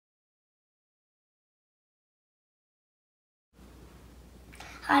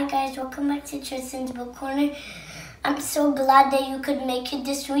Hi guys, welcome back to Tristan's Book Corner. I'm so glad that you could make it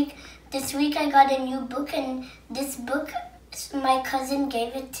this week. This week I got a new book, and this book, my cousin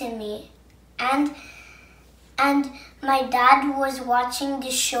gave it to me. And my dad was watching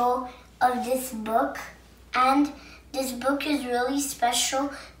the show of this book, and this book is really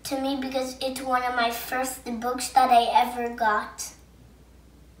special to me because it's one of my first books that I ever got.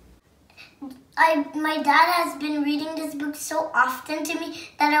 My dad has been reading this book so often to me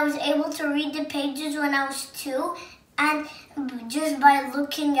that I was able to read the pages when I was 2, and just by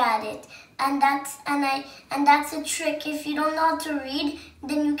looking at it. And that's a trick. If you don't know how to read,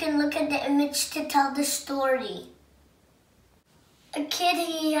 then you can look at the image to tell the story. A kid,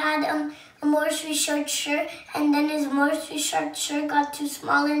 he had a Morse short shirt, and then his Morse short shirt got too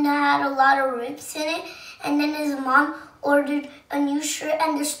small and it had a lot of rips in it. And then his mom ordered a new shirt,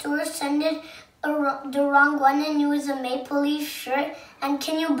 and the store sent it the wrong one, and it was a maple leaf shirt. And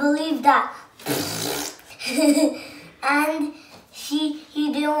can you believe that? And he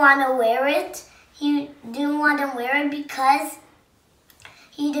didn't want to wear it. He didn't want to wear it because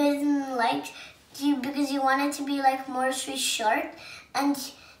he doesn't like because he wanted to be like more short. And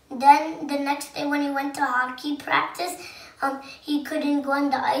then the next day when he went to hockey practice, he couldn't go on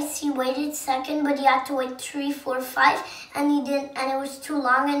the ice. He waited second, but he had to wait 3, 4, 5, and he didn't, and it was too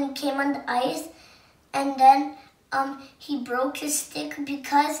long, and he came on the ice, and then he broke his stick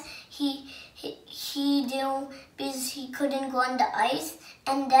because he couldn't go on the ice.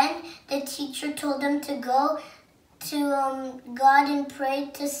 And then the teacher told him to go to God and pray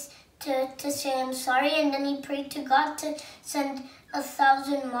to say I'm sorry, and then he prayed to God to send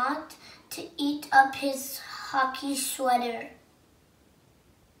 1,000 moths to eat up his hockey sweater.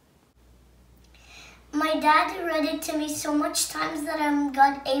 My dad read it to me so much times that I'm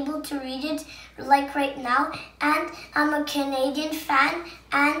got able to read it like right now, and I'm a Canadian fan,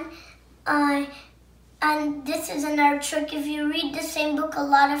 and this is another trick. If you read the same book a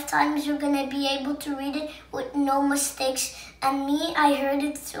lot of times, you're going to be able to read it with no mistakes. And me, I heard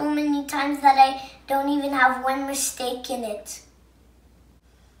it so many times that I don't even have one mistake in it.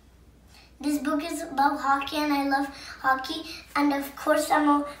 This book is about hockey, and I love hockey. And of course, I'm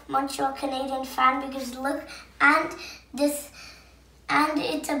a Montreal Canadian fan because look, and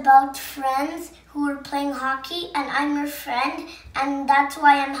it's about friends who are playing hockey, and I'm your friend, and that's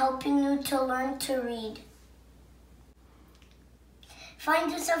why I'm helping you to learn to read.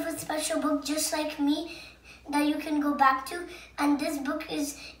 Find yourself a special book just like me that you can go back to, and this book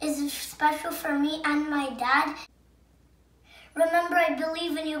is special for me and my dad. Remember, I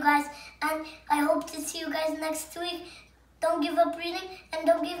believe in you guys, and I hope to see you guys next week. Don't give up reading, and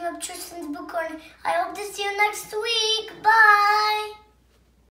don't give up Tristan's Book Corner. I hope to see you next week. Bye!